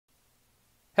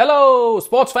Hello,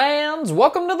 sports fans!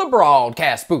 Welcome to the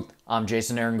broadcast booth. I'm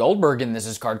Jason Aaron Goldberg, and this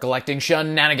is Card Collecting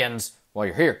Shenanigans. While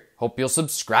you're here, hope you'll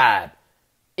subscribe.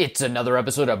 It's another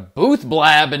episode of Booth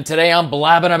Blab, and today I'm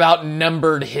blabbing about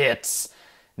numbered hits.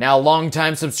 Now,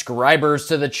 longtime subscribers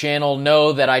to the channel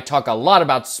know that I talk a lot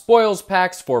about spoils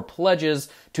packs for pledges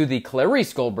to the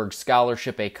Clarice Goldberg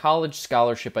Scholarship, a college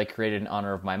scholarship I created in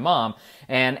honor of my mom.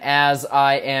 And as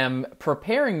I am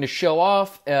preparing to show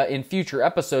off in future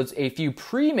episodes a few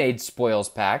pre-made spoils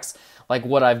packs, like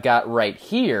what I've got right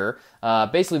here,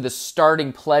 basically the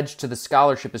starting pledge to the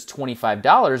scholarship is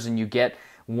 $25, and you get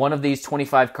one of these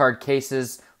 25 card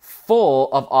cases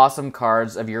full of awesome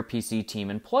cards of your PC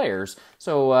team and players.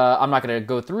 So I'm not going to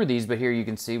go through these, but here you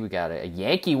can see we got a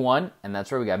Yankee one, and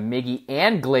that's right, we got Miggy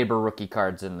and Glaber rookie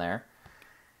cards in there.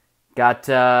 Got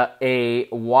a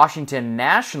Washington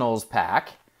Nationals pack,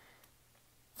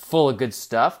 full of good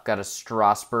stuff. Got a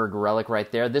Strasburg relic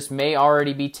right there. This may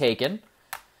already be taken.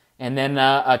 And then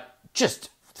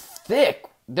just thick,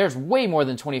 there's way more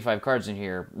than 25 cards in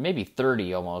here, maybe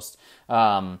 30 almost,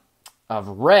 of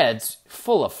reds,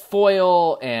 full of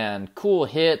foil and cool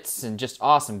hits and just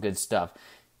awesome good stuff.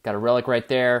 Got a relic right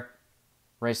there,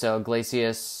 Raisel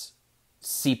Iglesias,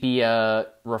 Sepia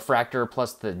Refractor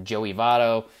plus the Joey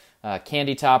Votto,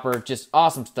 Candy Topper, just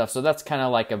awesome stuff. So that's kind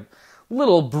of like a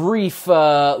little brief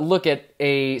look at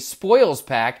a spoils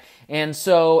pack. And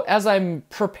so as I'm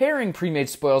preparing pre-made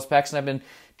spoils packs, and I've been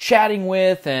chatting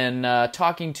with and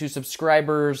talking to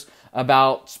subscribers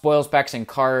about spoils packs and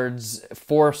cards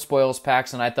for spoils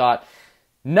packs, and I thought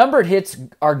numbered hits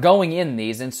are going in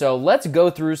these, and so let's go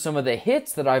through some of the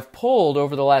hits that I've pulled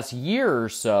over the last year or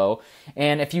so,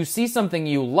 and if you see something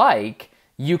you like,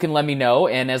 you can let me know,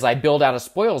 and as I build out a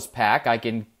spoils pack, I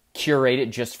can curate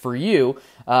it just for you,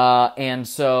 and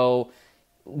so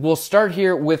we'll start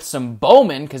here with some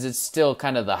Bowman, because it's still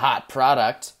kind of the hot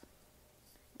product.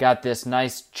 Got this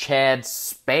nice Chad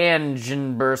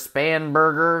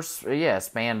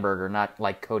Spangenberger, not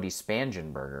like Cody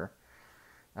Spangenberger.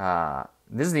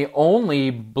 This is the only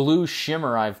blue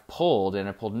shimmer I've pulled, and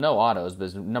I pulled no autos, but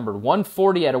it's numbered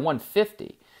 140 out of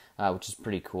 150, which is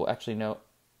pretty cool. Actually, no,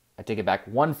 I take it back,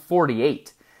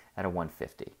 148 out of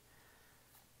 150.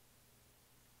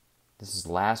 This is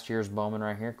last year's Bowman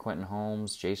right here. Quentin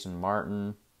Holmes, Jason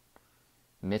Martin,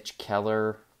 Mitch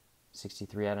Keller,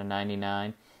 63 out of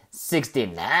 99.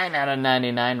 69 out of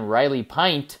 99, Riley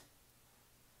Pint,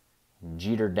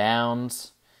 Jeter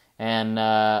Downs, and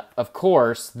of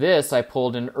course, this I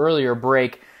pulled an earlier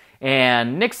break,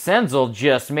 and Nick Senzel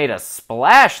just made a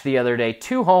splash the other day,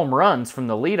 2 home runs from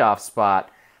the leadoff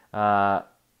spot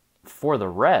for the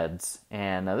Reds,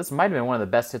 and this might have been one of the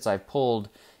best hits I've pulled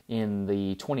in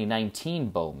the 2019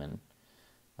 Bowman.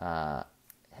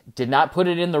 Did not put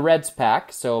it in the Reds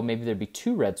pack, so maybe there'd be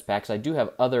 2 Reds packs. I do have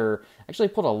actually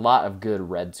pulled a lot of good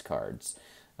Reds cards.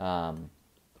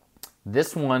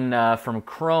 This one from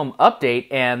Chrome Update,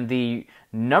 and the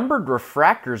numbered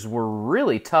refractors were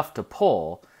really tough to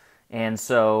pull, and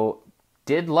so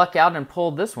did luck out and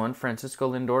pulled this one,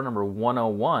 Francisco Lindor, number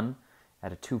 101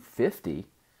 out of 250.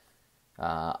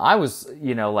 I was,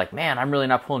 like, man, I'm really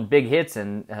not pulling big hits,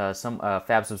 and some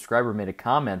Fab subscriber made a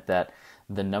comment that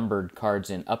the numbered cards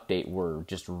in Update were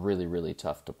just really, really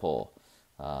tough to pull.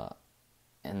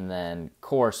 And then, of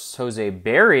course, Jose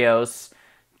Barrios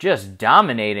just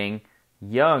dominating.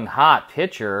 Young, hot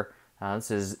pitcher.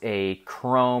 This is a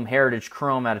Heritage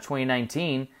Chrome out of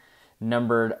 2019,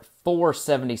 numbered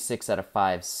 476 out of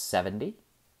 570.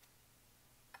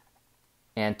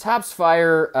 And Topps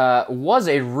Fire was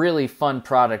a really fun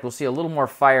product. We'll see a little more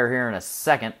fire here in a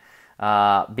second,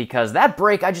 because that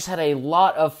break, I just had a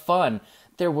lot of fun.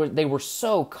 They were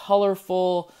so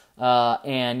colorful,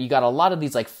 and you got a lot of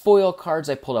these like foil cards.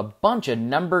 I pulled a bunch of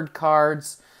numbered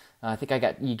cards. I think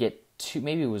you get 2,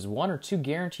 maybe it was 1 or 2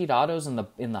 guaranteed autos in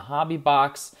the hobby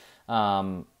box.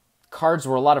 Cards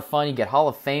were a lot of fun. You get Hall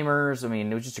of Famers. I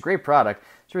mean, it was just a great product.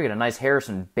 So we got a nice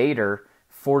Harrison Bader,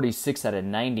 46 out of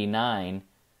 99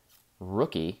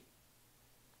 rookie.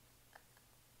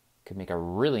 Could make a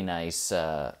really nice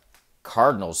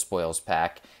Cardinals spoils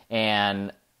pack,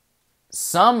 and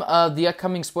some of the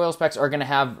upcoming spoils packs are going to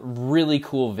have really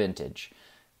cool vintage,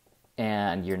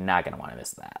 and you're not going to want to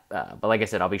miss that. But like I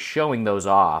said, I'll be showing those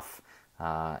off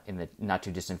in the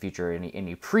not-too-distant future,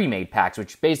 any pre-made packs,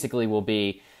 which basically will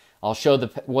be, I'll show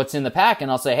what's in the pack,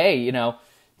 and I'll say, hey,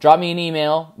 drop me an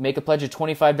email, make a pledge of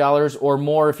 $25 or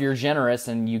more if you're generous,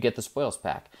 and you get the spoils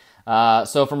pack.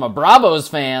 So from a Bravos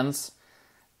fans,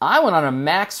 I went on a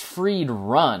Max Fried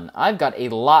run. I've got a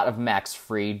lot of Max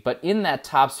Fried, but in that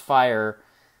Topps Fire,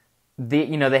 they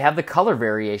have the color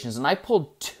variations, and I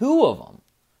pulled 2 of them.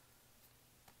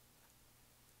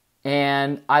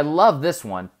 And I love this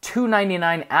one.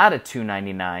 299 out of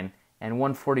 299 and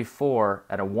 144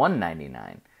 out of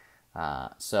 199.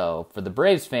 So for the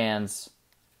Braves fans,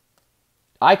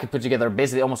 I could put together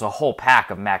basically almost a whole pack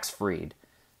of Max Fried.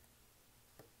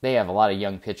 They have a lot of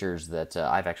young pitchers that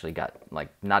I've actually got, like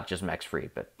not just Max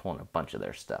Fried, but pulling a bunch of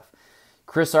their stuff.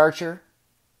 Chris Archer.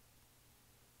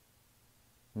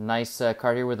 Nice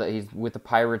card here. He's with the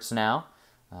Pirates now.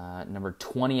 Number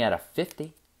 20 out of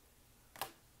 50.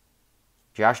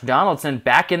 Josh Donaldson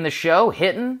back in the show,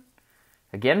 hitting.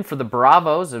 Again for the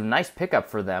Bravos, a nice pickup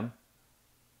for them.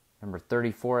 Number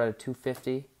 34 out of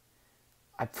 250.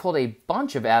 I pulled a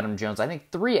bunch of Adam Jones. I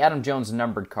think 3 Adam Jones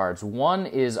numbered cards. One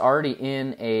is already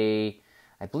in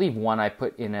I believe one I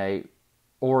put in a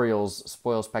Orioles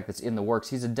spoils pack that's in the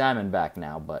works. He's a Diamondback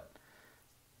now, but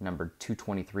number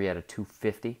 223 out of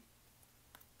 250.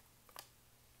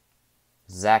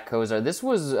 Zach Kozar. This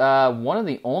was one of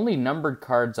the only numbered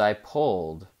cards I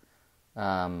pulled,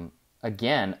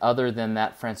 again, other than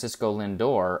that Francisco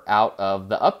Lindor out of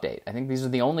the update. I think these are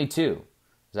the only 2,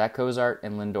 Zach Kozar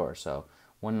and Lindor. So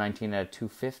 119 out of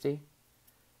 250.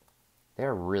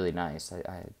 They're really nice.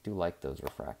 I do like those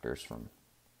refractors from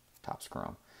Topps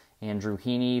Chrome. Andrew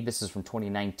Heaney. This is from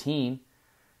 2019.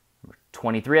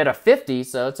 23 out of 50,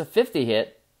 so it's a 50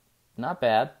 hit. Not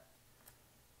bad.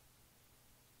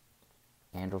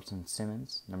 Andrelton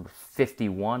Simmons, number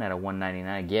 51 out of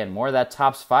 199. Again, more of that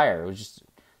Topps Fire. It was just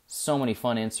so many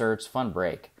fun inserts, fun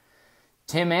break.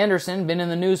 Tim Anderson, been in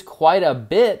the news quite a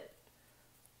bit.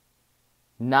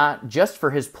 Not just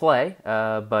for his play,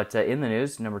 but in the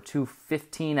news. Number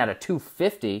 215 out of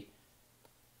 250.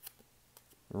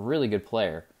 Really good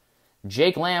player.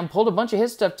 Jake Lamb pulled a bunch of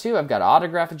his stuff too. I've got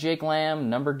autograph of Jake Lamb,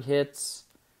 numbered hits.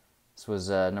 This was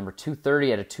number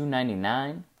 230 out of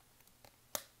 299.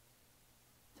 I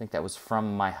think that was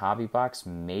from my hobby box,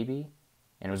 maybe.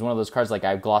 And it was one of those cards like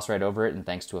I glossed right over it, and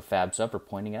thanks to a Fab sub for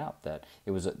pointing it out that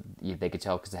it was they could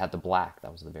tell because it had the black.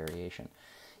 That was the variation.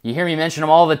 You hear me mention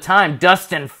him all the time.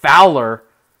 Dustin Fowler.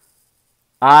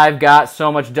 I've got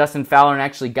so much Dustin Fowler and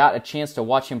actually got a chance to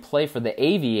watch him play for the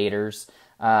Aviators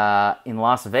in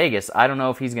Las Vegas. I don't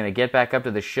know if he's going to get back up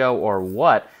to the show or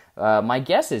what. My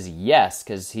guess is yes,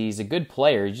 because he's a good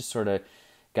player. He just sort of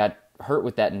got hurt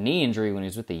with that knee injury when he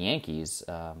was with the Yankees.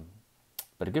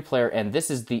 But a good player. And this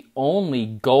is the only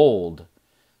gold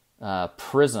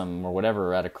prism or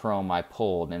whatever out of Chrome I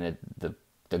pulled. And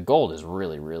the gold is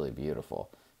really, really beautiful.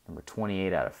 Number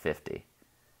 28 out of 50.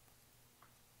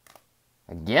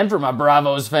 Again for my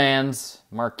Bravos fans,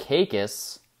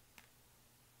 Markakis.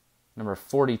 Number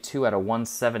 42 out of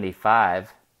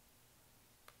 175.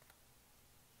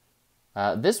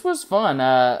 This was fun.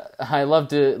 I love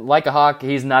to, like a hawk,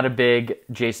 he's not a big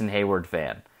Jason Hayward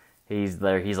fan. He's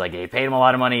there. He's like, hey, paid him a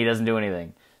lot of money. He doesn't do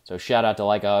anything. So shout out to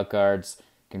Like a Hawk Cards.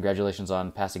 Congratulations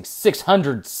on passing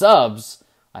 600 subs.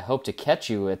 I hope to catch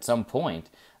you at some point.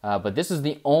 But this is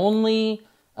the only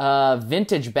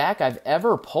vintage back I've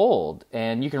ever pulled.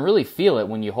 And you can really feel it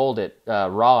when you hold it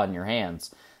raw in your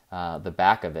hands, the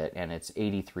back of it. And it's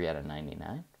 83 out of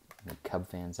 99. The Cub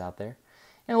fans out there.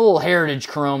 And a little Heritage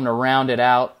Chrome to round it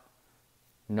out.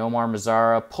 Nomar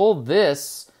Mazara. Pulled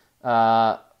this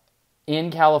in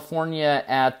California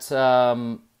at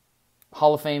Hall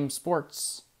of Fame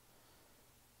Sports.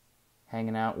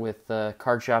 Hanging out with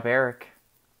Card Shop Eric.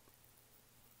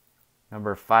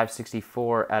 Number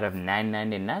 564 out of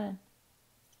 999.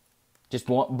 Just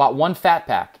bought one fat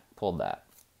pack. Pulled that.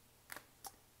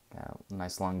 Got a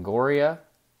nice Longoria.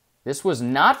 This was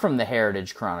not from the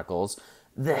Heritage Chronicles.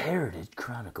 The Heritage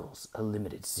Chronicles, a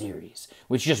limited series,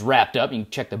 which just wrapped up. You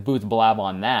can check the Booth Blab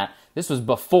on that. This was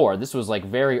before. This was like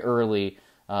very early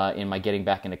in my getting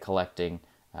back into collecting.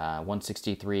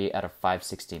 163 out of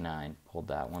 569. Pulled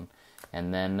that one.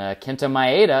 And then Kenta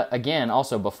Maeda, again,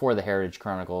 also before the Heritage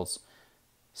Chronicles.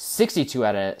 62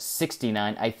 out of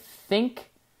 69. I think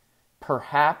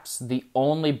perhaps the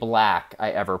only black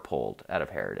I ever pulled out of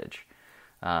Heritage.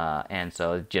 And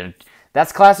so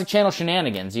that's classic channel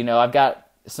shenanigans. You know, I've got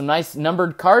some nice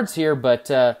numbered cards here,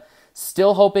 but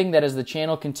still hoping that as the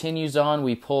channel continues on,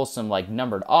 we pull some like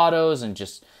numbered autos and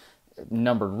just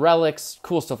numbered relics,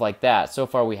 cool stuff like that. So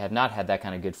far, we have not had that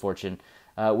kind of good fortune,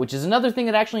 which is another thing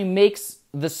that actually makes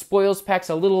the spoils packs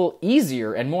a little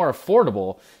easier and more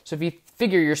affordable. So if you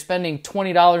figure you're spending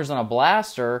 $20 on a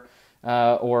blaster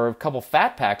or a couple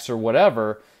fat packs or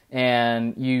whatever,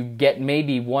 and you get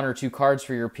maybe 1 or 2 cards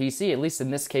for your PC, at least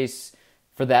in this case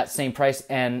for that same price,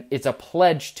 and it's a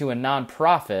pledge to a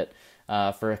nonprofit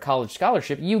for a college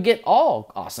scholarship, you get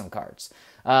all awesome cards.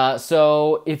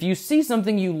 So if you see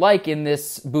something you like in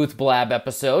this Booth Blab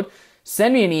episode,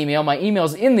 send me an email. My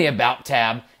email's in the About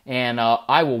tab, and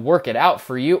I will work it out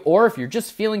for you. Or if you're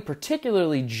just feeling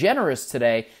particularly generous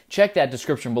today, check that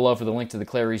description below for the link to the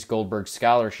Clarice Goldberg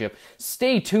Scholarship.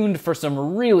 Stay tuned for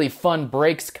some really fun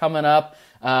breaks coming up.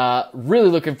 Really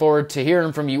looking forward to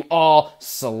hearing from you all.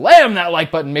 Slam that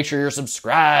like button. Make sure you're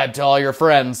subscribed to all your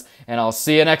friends. And I'll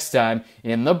see you next time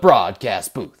in the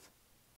broadcast booth.